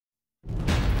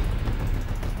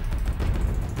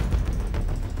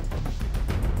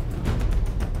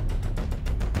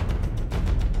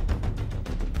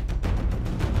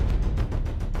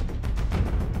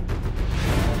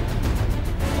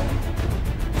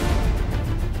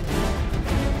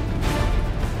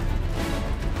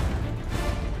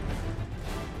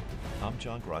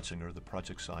John Grotzinger, the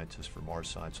project scientist for Mars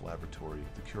Science Laboratory,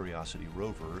 the Curiosity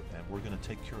rover, and we're going to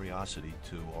take Curiosity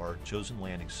to our chosen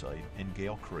landing site in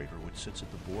Gale Crater, which sits at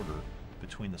the border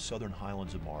between the southern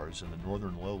highlands of Mars and the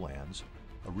northern lowlands.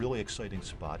 A really exciting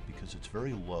spot because it's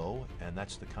very low, and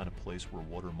that's the kind of place where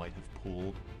water might have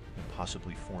pooled and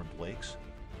possibly formed lakes.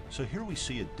 So here we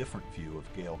see a different view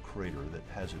of Gale Crater that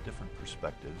has a different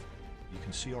perspective. You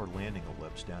can see our landing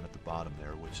ellipse down at the bottom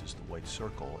there, which is the white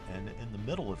circle, and in the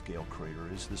middle of Gale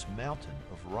Crater is this mountain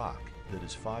of rock that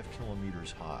is 5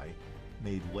 kilometers high,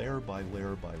 made layer by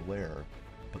layer by layer.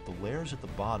 But the layers at the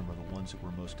bottom are the ones that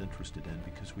we're most interested in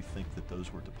because we think that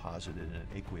those were deposited in an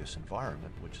aqueous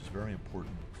environment, which is very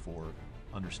important for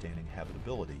understanding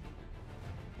habitability.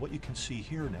 What you can see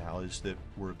here now is that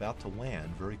we're about to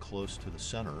land very close to the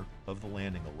center of the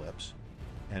landing ellipse,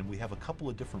 and we have a couple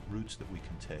of different routes that we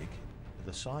can take.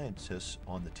 The scientists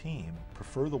on the team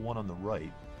prefer the one on the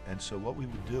right, and so what we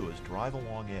would do is drive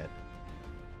along it.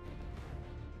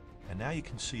 And now you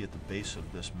can see at the base of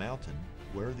this mountain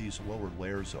where these lower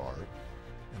layers are.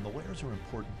 And the layers are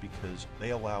important because they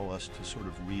allow us to sort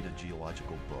of read a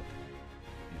geological book.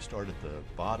 You start at the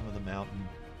bottom of the mountain,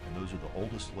 and those are the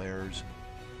oldest layers.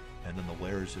 And then the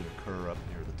layers that occur up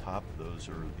near the top, those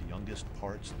are the youngest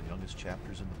parts, the youngest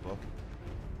chapters in the book.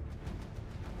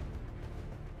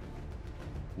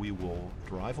 We will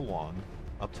drive along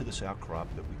up to this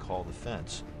outcrop that we call the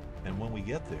fence. And when we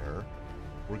get there,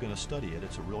 we're going to study it.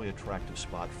 It's a really attractive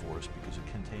spot for us because it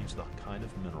contains the kind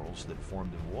of minerals that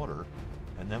formed in water.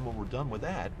 And then when we're done with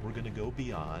that, we're going to go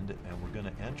beyond and we're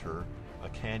going to enter a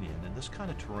canyon. And this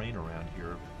kind of terrain around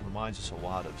here reminds us a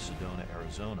lot of Sedona,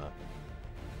 Arizona.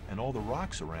 And all the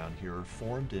rocks around here are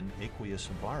formed in aqueous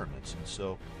environments. And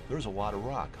so there's a lot of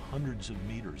rock, hundreds of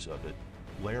meters of it,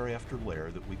 layer after layer,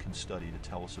 that we can study to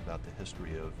tell us about the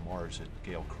history of Mars at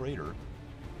Gale Crater.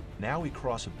 Now we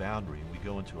cross a boundary and we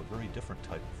go into a very different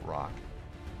type of rock.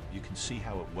 You can see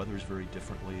how it weathers very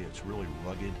differently. It's really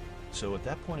rugged. So at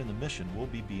that point in the mission, we'll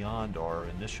be beyond our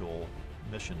initial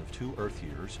mission of 2 Earth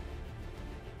years.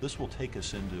 This will take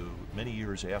us into many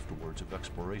years afterwards of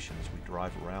exploration as we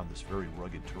drive around this very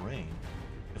rugged terrain.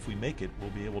 If we make it, we'll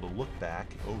be able to look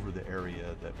back over the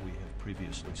area that we have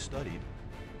previously studied,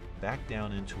 back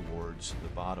down in towards the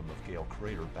bottom of Gale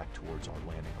Crater, back towards our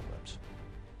landing ellipse.